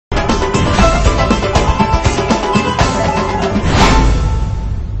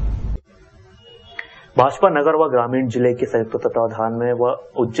भाजपा नगर व ग्रामीण जिले के संयुक्त तत्वाधान में व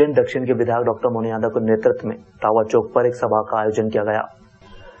उज्जैन दक्षिण के विधायक डॉक्टर मोहन यादव के नेतृत्व में टावर चौक पर एक सभा का आयोजन किया गया।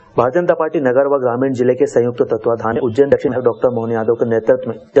 भारतीय जनता पार्टी नगर व ग्रामीण जिले के संयुक्त तत्वाधान में उज्जैन दक्षिण डॉक्टर मोहन यादव के नेतृत्व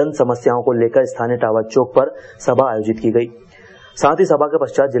में जन समस्याओं को लेकर स्थानीय टावर चौक पर सभा आयोजित की गई। साथ ही सभा के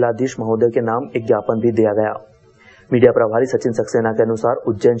पश्चात जिलाधीश महोदय के नाम एक ज्ञापन भी दिया गया। मीडिया प्रभारी सचिन सक्सेना के अनुसार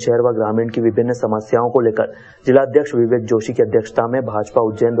उज्जैन शहर व ग्रामीण की विभिन्न समस्याओं को लेकर जिलाध्यक्ष विवेक जोशी की अध्यक्षता में भाजपा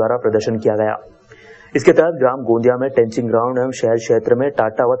उज्जैन द्वारा प्रदर्शन किया गया। इसके तहत ग्राम गोंदिया में टेंचिंग ग्राउंड एवं शहर क्षेत्र में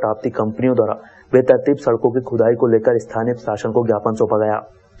टाटा व ताप्ती कंपनियों द्वारा बेतरतीब सड़कों की खुदाई को लेकर स्थानीय प्रशासन को ज्ञापन सौंपा गया।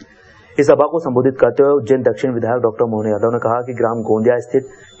 इस सभा को संबोधित करते हुए उज्जैन दक्षिण विधायक डॉक्टर मोहन यादव ने कहा कि ग्राम गोंदिया स्थित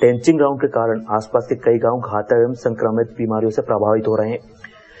टेंचिंग ग्राउंड के कारण आसपास के कई गांव घातक एवं संक्रमित बीमारियों से प्रभावित हो रहे हैं।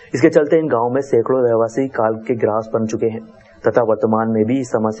 इसके चलते इन गांवों में सैकड़ों रहवासी काल के ग्रास बन चुके हैं तथा वर्तमान में भी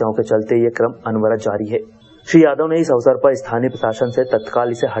इस समस्याओं के चलते ये क्रम अनवरत जारी है। श्री यादव ने इस अवसर पर स्थानीय प्रशासन से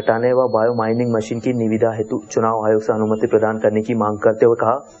तत्काल इसे हटाने व बायो माइनिंग मशीन की निविदा हेतु चुनाव आयोग से अनुमति प्रदान करने की मांग करते हुए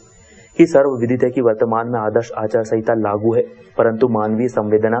कहा कि सर्वविदित है कि वर्तमान में आदर्श आचार संहिता लागू है, परंतु मानवीय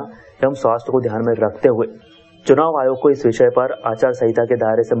संवेदना एवं स्वास्थ्य को ध्यान में रखते हुए चुनाव आयोग को इस विषय पर आचार संहिता के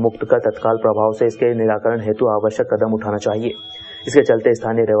दायरे से मुक्त कर तत्काल प्रभाव से इसके निराकरण हेतु आवश्यक कदम उठाना चाहिए। इसके चलते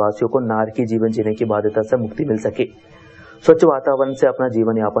स्थानीय रहवासियों को नारकीय जीवन जीने की बाध्यता से मुक्ति मिल सके, स्वच्छ वातावरण से अपना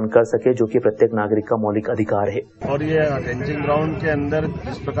जीवन यापन कर सके, जो कि प्रत्येक नागरिक का मौलिक अधिकार है। और ये टेंचिंग ग्राउंड के अंदर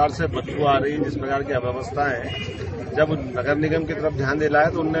जिस प्रकार से बदबू आ रही है, जिस प्रकार की अव्यवस्था है, जब नगर निगम की तरफ ध्यान दिलाया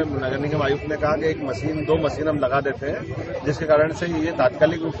तो उनने नगर निगम आयुक्त ने कहा कि एक मशीन 2 मशीन हम लगा देते हैं, जिसके कारण से ये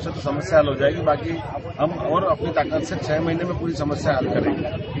तात्कालिक रूप से तो समस्या हल हो जाएगी, बाकी हम और अपनी ताकत से 6 महीने में पूरी समस्या हल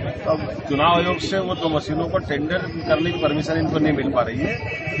करेंगे। तो अब चुनाव आयोग से वो 2 मशीनों को टेंडर करने की परमिशन इनको नहीं मिल पा रही है।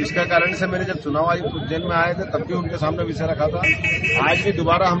 इसका कारण से मैंने जब चुनाव आयुक्त उज्जैन में आए थे तब भी उनके सामने विषय रखा था। आज भी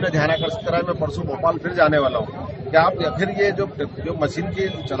दोबारा हमने ध्यान आकर्षित कराया। मैं परसों भोपाल फिर जाने वाला हूँ कि आप फिर ये जो मशीन की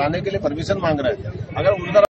चलाने के लिए परमिशन मांग रहे हैं, अगर उनका